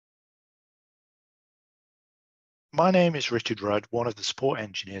My name is Richard Rudd, one of the support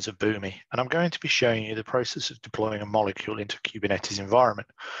engineers at Boomi, and I'm going to be showing you the process of deploying a molecule into a Kubernetes environment.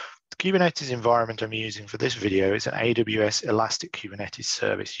 The Kubernetes environment I'm using for this video is an AWS Elastic Kubernetes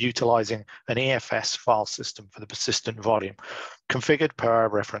service utilizing an EFS file system for the persistent volume, configured per our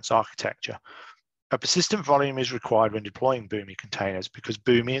reference architecture. A persistent volume is required when deploying Boomi containers because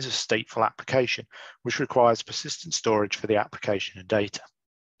Boomi is a stateful application, which requires persistent storage for the application and data.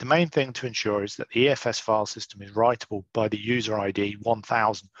 The main thing to ensure is that the EFS file system is writable by the user ID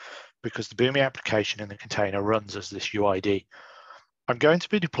 1000 because the Boomi application in the container runs as this UID. I'm going to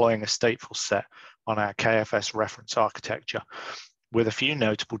be deploying a stateful set on our KFS reference architecture with a few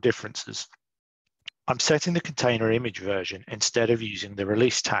notable differences. I'm setting the container image version instead of using the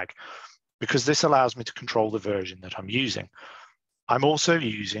release tag because this allows me to control the version that I'm using. I'm also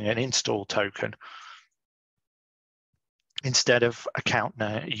using an install token instead of account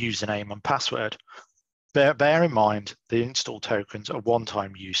username and password. Bear in mind, the install tokens are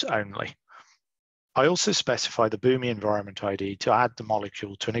one-time use only. I also specify the Boomi environment ID to add the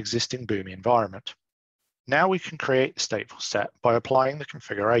molecule to an existing Boomi environment. Now we can create the stateful set by applying the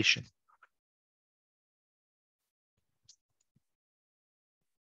configuration.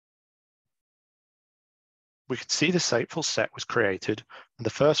 We can see the stateful set was created and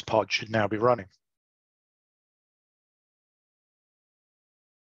the first pod should now be running.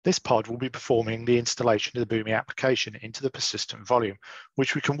 This pod will be performing the installation of the Boomi application into the persistent volume,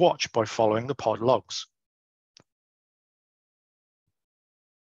 which we can watch by following the pod logs.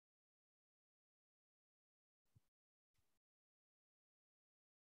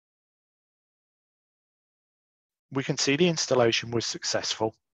 We can see the installation was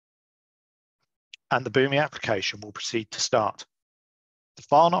successful and the Boomi application will proceed to start. The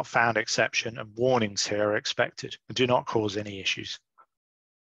file not found exception and warnings here are expected and do not cause any issues.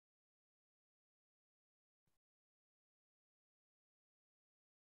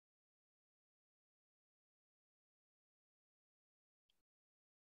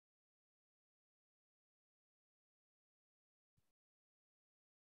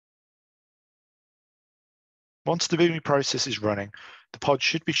 Once the Boomi process is running, the pod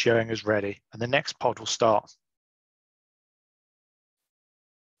should be showing as ready and the next pod will start.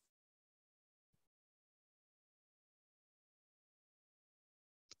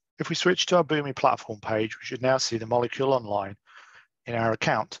 If we switch to our Boomi platform page, we should now see the molecule online in our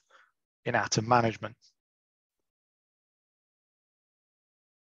account in Atom Management.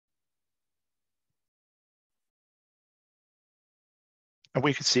 And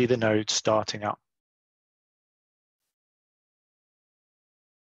we can see the nodes starting up.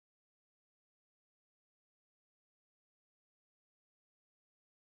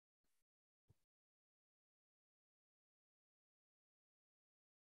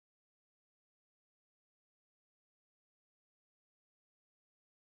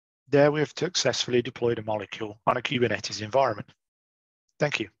 There we have successfully deployed a molecule on a Kubernetes environment.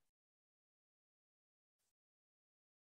 Thank you.